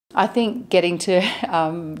I think getting to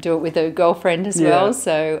do it with a girlfriend as well.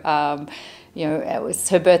 So, you know, it was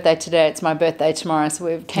her birthday today, it's my birthday tomorrow, so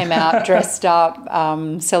we came out, dressed up,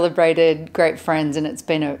 celebrated, great friends, and it's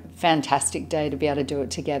been a fantastic day to be able to do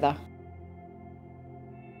it together.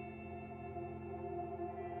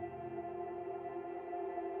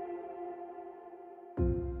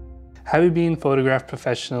 Have you been photographed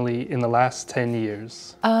professionally in the last 10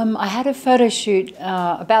 years? I had a photo shoot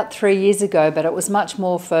about 3 years ago, but it was much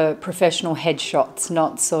more for professional headshots,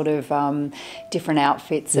 not sort of different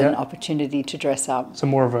outfits and opportunity to dress up. So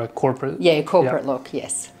more of a corporate? Yeah, corporate look,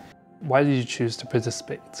 yes. Why did you choose to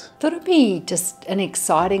participate? Thought it'd be just an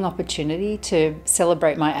exciting opportunity to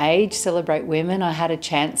celebrate my age, celebrate women. I had a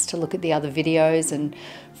chance to look at the other videos and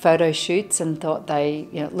photo shoots and thought they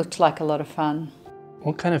looked like a lot of fun.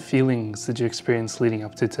 What kind of feelings did you experience leading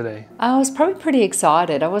up to today? I was probably pretty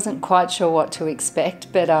excited. I wasn't quite sure what to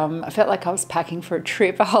expect, but I felt like I was packing for a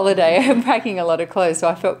trip, a holiday. I'm packing a lot of clothes, so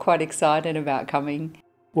I felt quite excited about coming.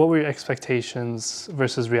 What were your expectations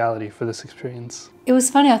versus reality for this experience? It was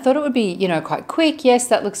funny. I thought it would be, quite quick. Yes,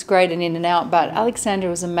 that looks great and in and out, but Alexandra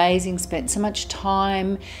was amazing, spent so much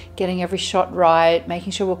time getting every shot right,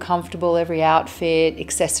 making sure we're comfortable, every outfit,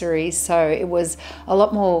 accessories. So it was a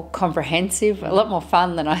lot more comprehensive, a lot more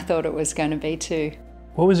fun than I thought it was going to be too.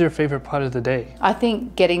 What was your favorite part of the day? I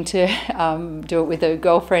think getting to do it with a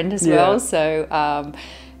girlfriend as well. So,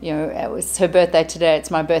 you know, it was her birthday today, it's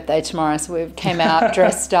my birthday tomorrow, so we came out,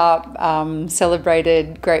 dressed up,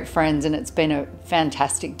 celebrated, great friends, and it's been a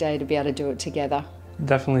fantastic day to be able to do it together.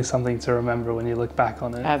 Definitely something to remember when you look back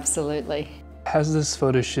on it. Absolutely. Has this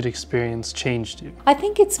photo shoot experience changed you? I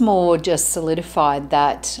think it's more just solidified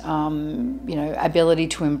that, ability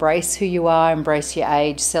to embrace who you are, embrace your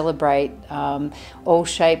age, celebrate all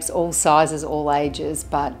shapes, all sizes, all ages,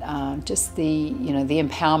 but just the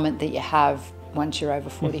empowerment that you have once you're over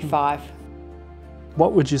 45.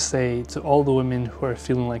 What would you say to all the women who are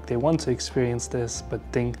feeling like they want to experience this but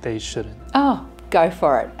think they shouldn't? Oh, go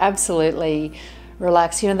for it. Absolutely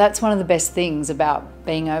relax. That's one of the best things about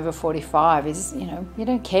being over 45 is, you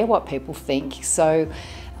don't care what people think. So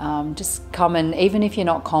just come, and even if you're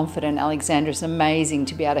not confident, Alexandra's amazing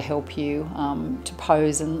to be able to help you to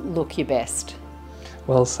pose and look your best.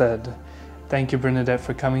 Well said. Thank you, Bernadette,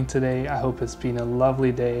 for coming today. I hope it's been a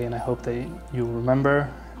lovely day, and I hope that you'll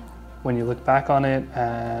remember when you look back on it,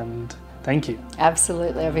 and thank you.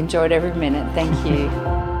 Absolutely, I've enjoyed every minute. Thank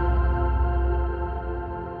you.